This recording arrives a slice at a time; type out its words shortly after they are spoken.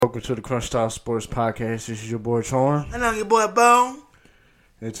Welcome to the Crunch Time Sports Podcast. This is your boy Charm. And I'm your boy Bone.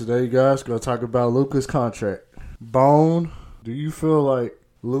 And today, guys, going to talk about Luka's contract. Bone, do you feel like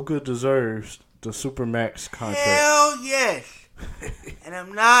Luka deserves the Supermax contract? Hell yes. And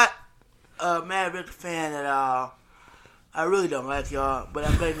I'm not a Mavericks fan at all. I really don't like y'all, but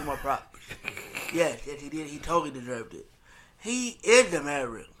I'm going to give him more props. Yes, he did. He totally deserved it. He is the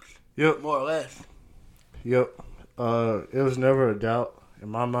Mavericks. Yep. More or less. Yep. It was never a doubt in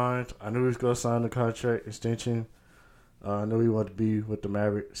my mind. I knew he was going to sign the contract extension. I knew he wanted to be with the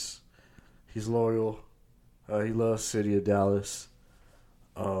Mavericks. He's loyal. He loves the city of Dallas.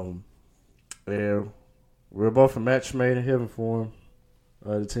 And we're both a match made in heaven for him.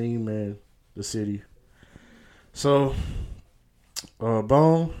 The team and the city. So,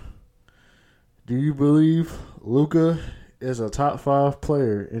 Bone, do you believe Luka is a top 5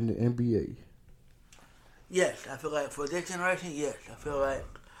 player in the NBA? Yes, I feel like for this generation, yes. I feel like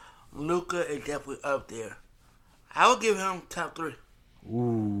Luka is definitely up there. I would give him top 3.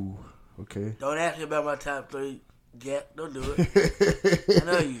 Ooh, okay. Don't ask me about my top 3, Jack. Don't do it. I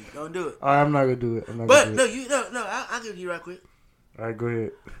know you. Don't do it. All right, I'm not gonna do it. I'll give it to you right quick. All right, go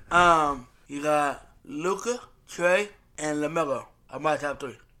ahead. You got Luka, Trey, and LaMelo are my top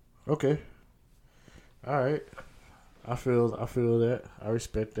 3. Okay. All right. I feel that. I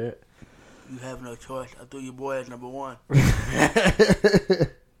respect that. You have no choice. I threw your boy as number 1.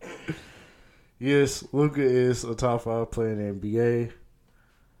 Yes, Luka is a top 5 player in the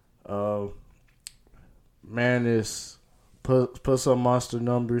NBA. Man is puts up monster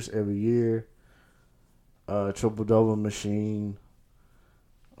numbers every year. Triple-double machine.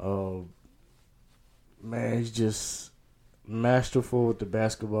 Man, he's just masterful with the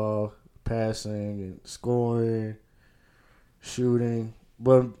basketball, passing and scoring, shooting.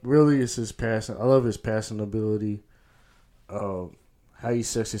 But really, it's his passing. I love his passing ability. How he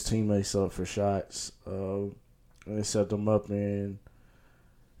sets his teammates up for shots. And set them up in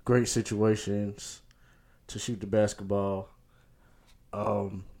great situations to shoot the basketball.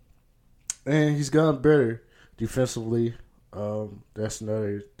 And he's gotten better defensively. That's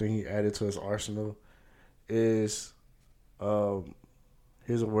another thing he added to his arsenal is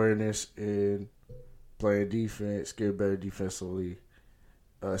his awareness in playing defense, get better defensively,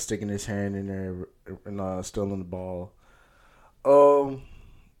 sticking his hand in there and stealing the ball.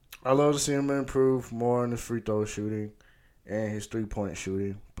 I love to see him improve more in his free throw shooting and his 3-point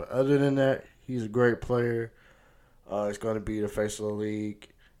shooting. But other than that, he's a great player. He's going to be the face of the league.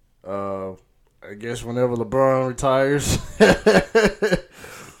 I guess whenever LeBron retires,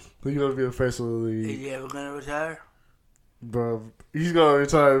 he's going to be the face of the league. Is he ever going to retire? Bro, he's going to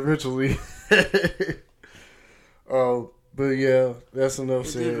retire eventually. But yeah, that's enough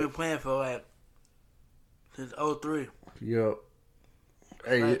said. He's been playing for since 03. Yep.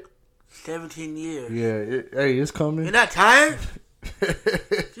 Hey, 17 years. Yeah, it's coming. You're not tired?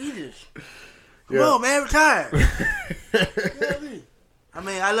 Jesus. Come on, man, retire. I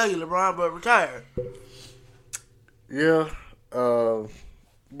mean, I love you, LeBron, but retire. Yeah. But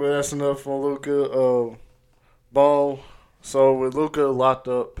that's enough on Luka. Ball. So with Luka locked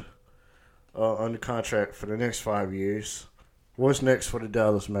up under contract for the next 5 years, what's next for the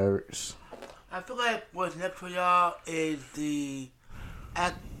Dallas Mavericks? I feel like what's next for y'all is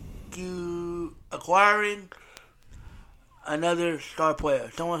acquiring another star player,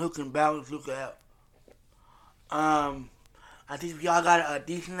 someone who can balance Luka out. I think if y'all got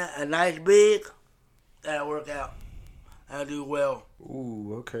a nice big, that'll work out. That'll do well.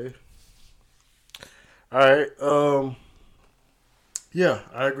 Ooh, okay. All right. Yeah,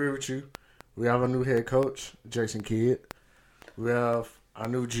 I agree with you. We have a new head coach, Jason Kidd. We have our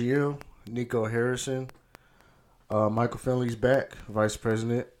new GM, Nico Harrison. Michael Finley's back, vice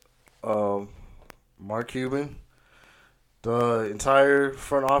president. Mark Cuban. The entire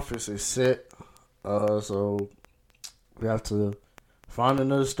front office is set. So we have to find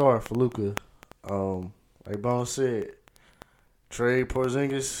another star for Luka. Like Bone said, trade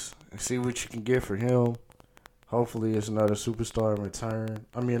Porzingis and see what you can get for him. Hopefully, it's another superstar in return.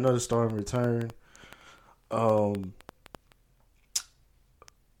 Another star in return.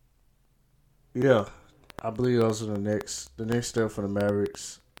 Yeah, I believe those are the next step for the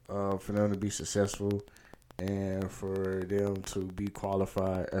Mavericks, for them to be successful and for them to be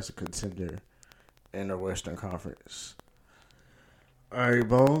qualified as a contender in the Western Conference. All right,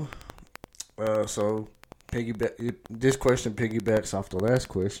 Bone. So this question piggybacks off the last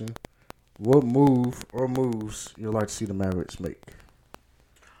question. What move or moves you'd like to see the Mavericks make?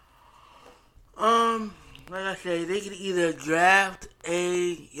 Like I said, they can either draft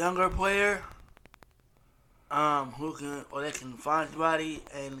a younger player they can find somebody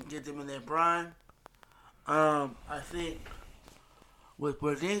and get them in their prime. I think with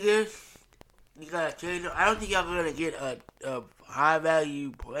Porzingis, you gotta trade him. I don't think y'all gonna get a high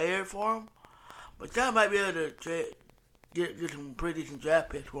value player for him, but y'all might be able to get some pretty decent draft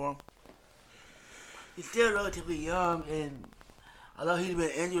picks for him. He's still relatively young, and although he's been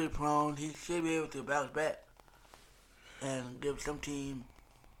injury prone, he should be able to bounce back and give some team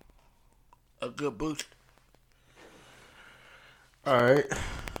a good boost. All right.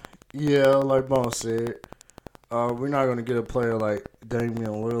 Yeah, like Bone said, we're not gonna get a player like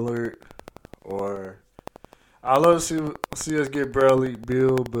Damian Lillard, or I'd love to see us get Bradley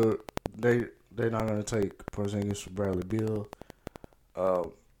Beal, but they're not gonna take Porzingis for Bradley Beal.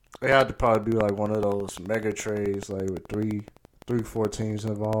 They had to probably be like one of those mega trades, like with three, 4 teams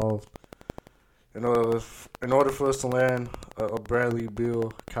involved. In order for us to land a Bradley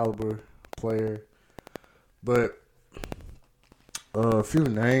Beal caliber player, but a few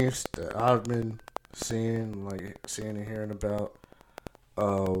names that I've been seeing and hearing about.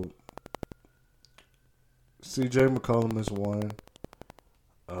 C.J. McCollum is one.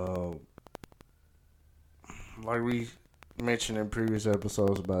 Like we mentioned in previous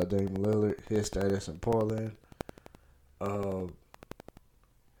episodes about Damian Lillard, his status in Portland. To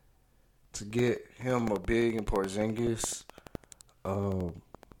get him a big in Porzingis,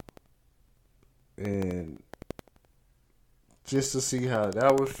 and just to see how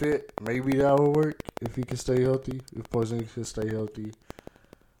that would fit. Maybe that would work if he can stay healthy. If Porzingis can stay healthy,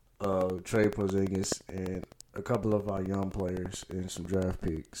 trade Porzingis and a couple of our young players and some draft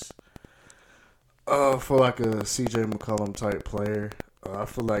picks. For like a C.J. McCollum type player, I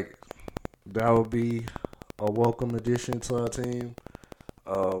feel like that would be a welcome addition to our team.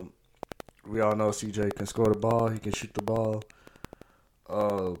 We all know C.J. can score the ball. He can shoot the ball.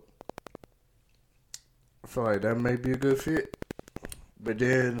 I feel like that may be a good fit. But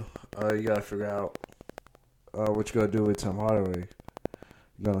then you got to figure out what you're going to do with Tim Hardaway.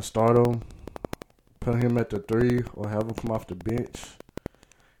 You're going to start him, put him at the 3, or have him come off the bench,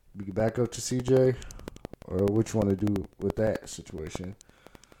 be back up to CJ, or what you want to do with that situation.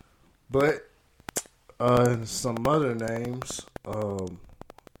 But some other names,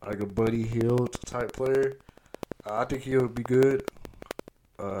 like a Buddy Hield type player, I think he would be good.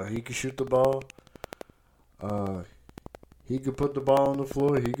 He can shoot the ball. He could put the ball on the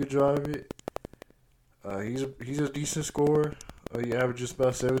floor. He could drive it. He's a decent scorer. He averages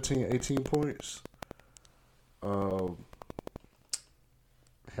about 17, 18 points.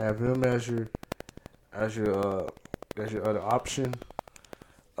 Have him as your other option,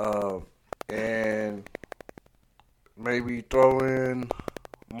 and maybe throw in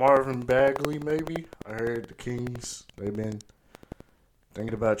Marvin Bagley. Maybe I heard the Kings, they've been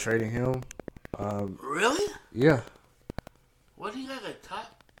thinking about trading him. Really? Yeah. What he like a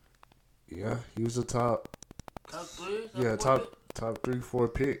top? Yeah, he was a top 3? Yeah, top 3, 4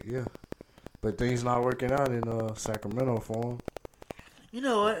 pick. Yeah, but things not working out in Sacramento for him. You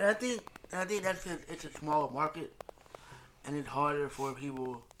know what? I think that's it's a smaller market, and it's harder for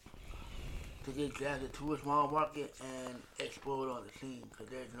people to get drafted to a small market and explode on the scene because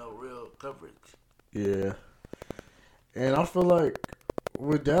there's no real coverage. Yeah, and I feel like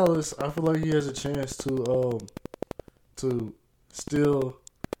with Dallas, I feel like he has a chance to still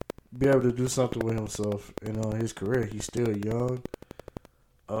be able to do something with himself and his career. He's still young,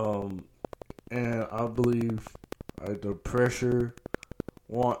 and I believe the pressure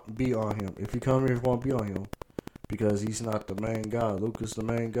won't be on him. If he come here, it won't be on him because he's not the main guy. Luka's the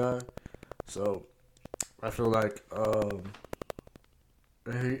main guy, so I feel like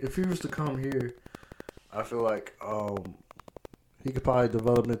if he was to come here, I feel like he could probably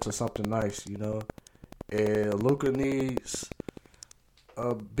develop into something nice, And Luka needs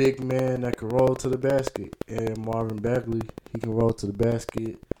a big man that can roll to the basket. And Marvin Bagley, he can roll to the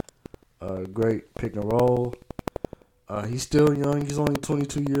basket. Great pick and roll. He's still young. He's only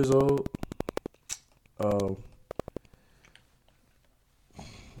 22 years old.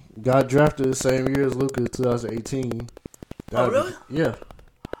 Got drafted the same year as Luka, 2018. Oh, really? Yeah.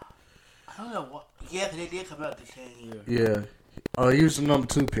 I don't know what. Yeah, they did come out the same year. Yeah. He was the number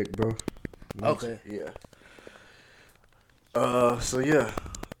 2 pick, bro. Okay. Yeah. So yeah.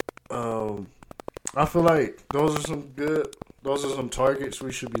 I feel like those are some targets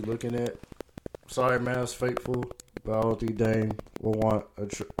we should be looking at. Sorry, Mavs faithful, but I don't think Dame will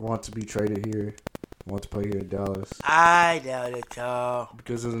want to be traded here. Want to play here in Dallas. I doubt it, y'all.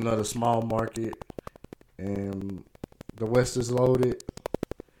 Because it's another small market, and the West is loaded,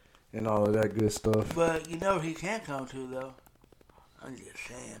 and all of that good stuff. But you know he can't come to though. I'm just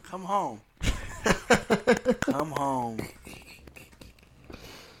saying, come home. Come home.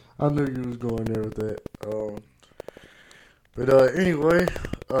 I knew you was going there with that. But anyway,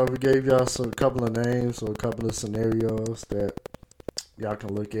 we gave y'all a couple of names or a couple of scenarios that y'all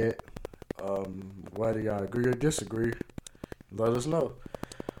can look at. Whether y'all agree or disagree, let us know.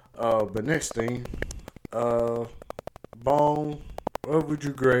 But next thing, Bone, what would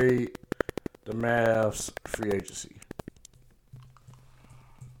you grade the Mavs free agency?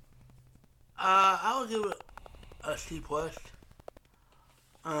 I would give it a C plus.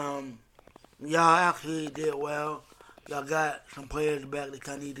 Y'all actually did well. Y'all got some players back that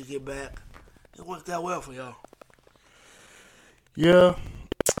kind of need to get back. It worked out well for y'all. Yeah,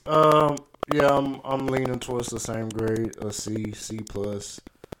 um, yeah, I'm leaning towards the same grade, a C, C plus.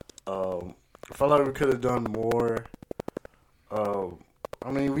 I felt like we could have done more. Um,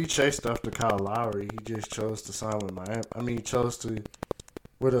 I mean, we chased after Kyle Lowry. He just chose to sign with Miami. I mean, he chose to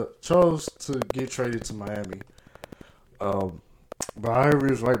get traded to Miami. Um, but I heard we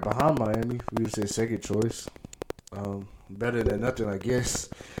was right behind Miami. We was his second choice. Better than nothing, I guess.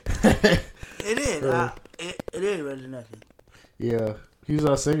 It is. Uh, It is really nothing. yeah, he was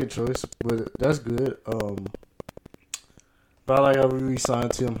our second choice, but that's good. But I like how we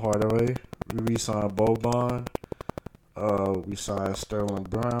re-signed Tim Hardaway. We re-signed Boban. We signed Sterling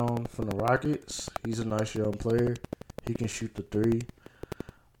Brown from the Rockets. He's a nice young player. He can shoot the three.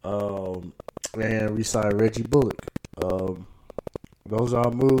 And we signed Reggie Bullock. Those are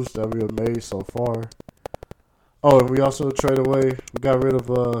our moves that we have made so far. Oh, and we also traded away. We got rid of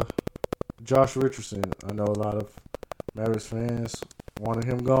Josh Richardson. I know a lot of Mavericks fans wanted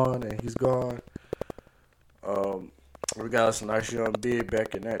him gone, and he's gone. We got us a nice young big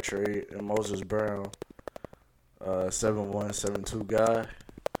back in that trade, and Moses Brown, 7'1", 7'2" guy.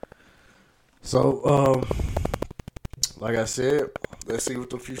 So, like I said, let's see what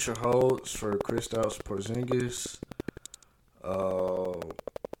the future holds for Kristaps Porzingis,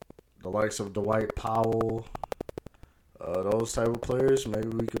 the likes of Dwight Powell, those type of players. Maybe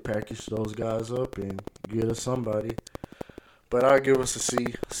we could package those guys up and get us somebody. But I'd give us a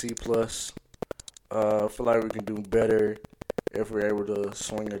C, C plus. I feel like we can do better if we're able to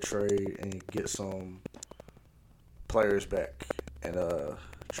swing a trade and get some players back and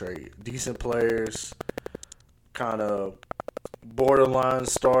trade decent players, kind of borderline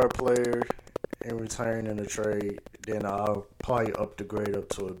star player in return in a trade. Then I'll probably up the grade up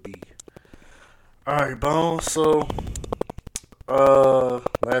to a B. All right, Bone. So,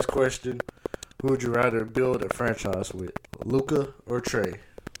 last question: who would you rather build a franchise with, Luka or Trey?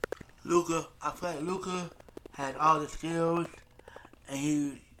 Luka, I feel like Luka had all the skills, and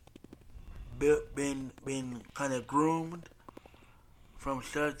he been kind of groomed from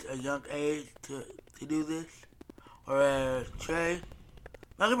such a young age to do this. Whereas Trey,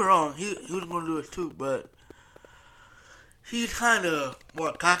 don't get me wrong, he was going to do it too, but he's kind of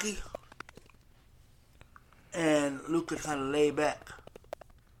more cocky, and Luka's kind of laid back.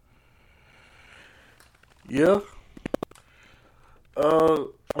 Yeah.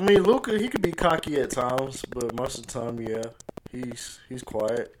 I mean, Luka, he could be cocky at times, but most of the time, yeah, he's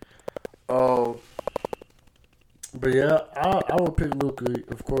quiet. Uh, but yeah, I would pick Luka,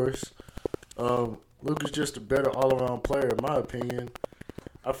 of course. Luka's just a better all around player, in my opinion.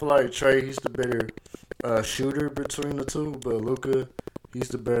 I feel like Trey, he's the better shooter between the two, but Luka, he's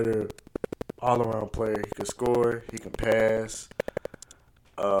the better all around player. He can score, he can pass.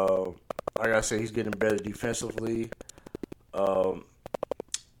 Like I said, he's getting better defensively. Um,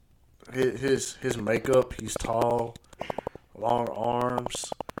 his makeup, he's tall, long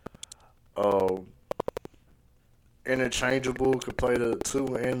arms, interchangeable, could play the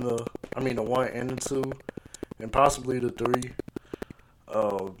the one and the two, and possibly the three.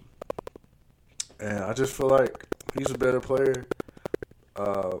 And I just feel like he's a better player.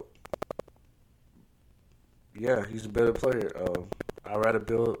 Uh, yeah, he's a better player. I'd rather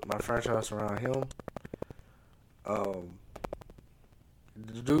build my franchise around him. Um,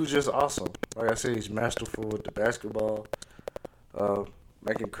 the dude's just awesome. Like I said, he's masterful with the basketball, uh,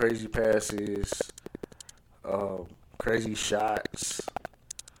 making crazy passes, crazy shots.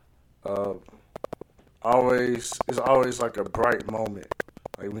 Uh, it's always like a bright moment,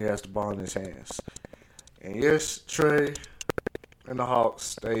 like when he has the ball in his hands. And yes, Trey and the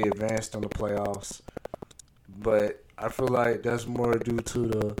Hawks, they advanced in the playoffs, but I feel like that's more due to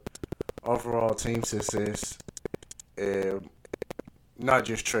the overall team success and not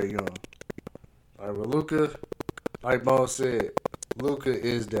just Trey Young. Like with Luka, like Bo said, Luka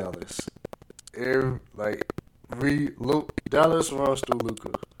is Dallas. Dallas runs through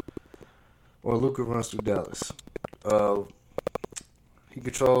Luka, or Luka runs through Dallas. He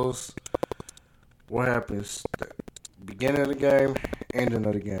controls what happens at the beginning of the game, ending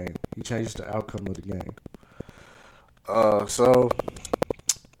of the game. He changes the outcome of the game. So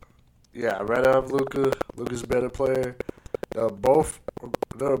yeah, I'd rather have Luka. Luka's a better player. They're both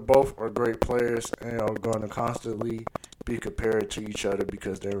are great players and are going to constantly be compared to each other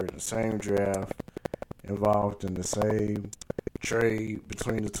because they were in the same draft, involved in the same trade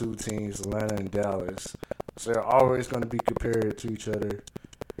between the two teams, Atlanta and Dallas. So they're always going to be compared to each other,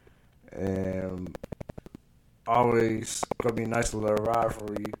 and always going to be a nice little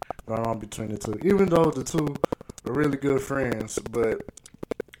rivalry going on between the two. Even though the two are really good friends, but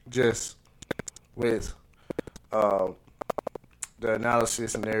just with the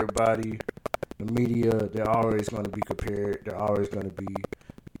analysis and everybody, the media, they're always going to be compared. They're always going to be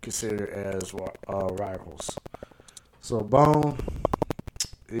considered as rivals. So, Bone,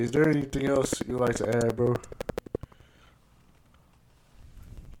 is there anything else you'd like to add, bro?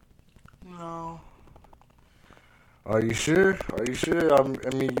 No. Are you sure? Are you sure? I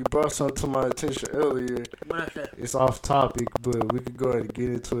mean, you brought something to my attention earlier. What I said? It's off topic, but we could go ahead and get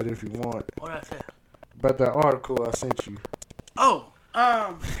into it if you want. What I said? About that article I sent you. Oh,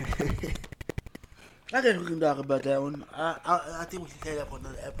 I guess we can talk about that one. I think we should say that for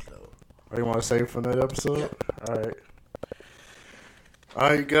another episode. Oh, you want to save for another episode? Yeah. All right. All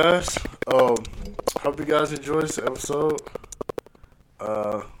right, guys. Hope you guys enjoyed this episode.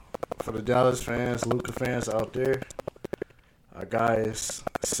 For the Dallas fans, Luka fans out there, our guy is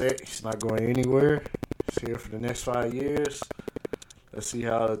set. He's not going anywhere. He's here for the next 5 years. Let's see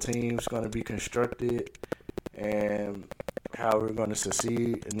how the team's going to be constructed and how we're going to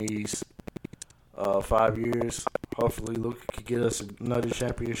succeed in these 5 years. Hopefully, Luka can get us another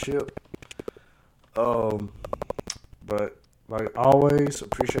championship. But like always,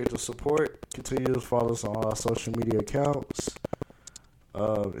 appreciate the support. Continue to follow us on all our social media accounts.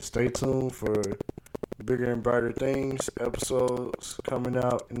 Stay tuned for bigger and brighter things, episodes coming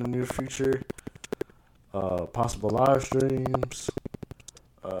out in the near future, possible live streams,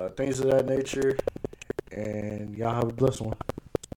 things of that nature. And y'all have a blessed one.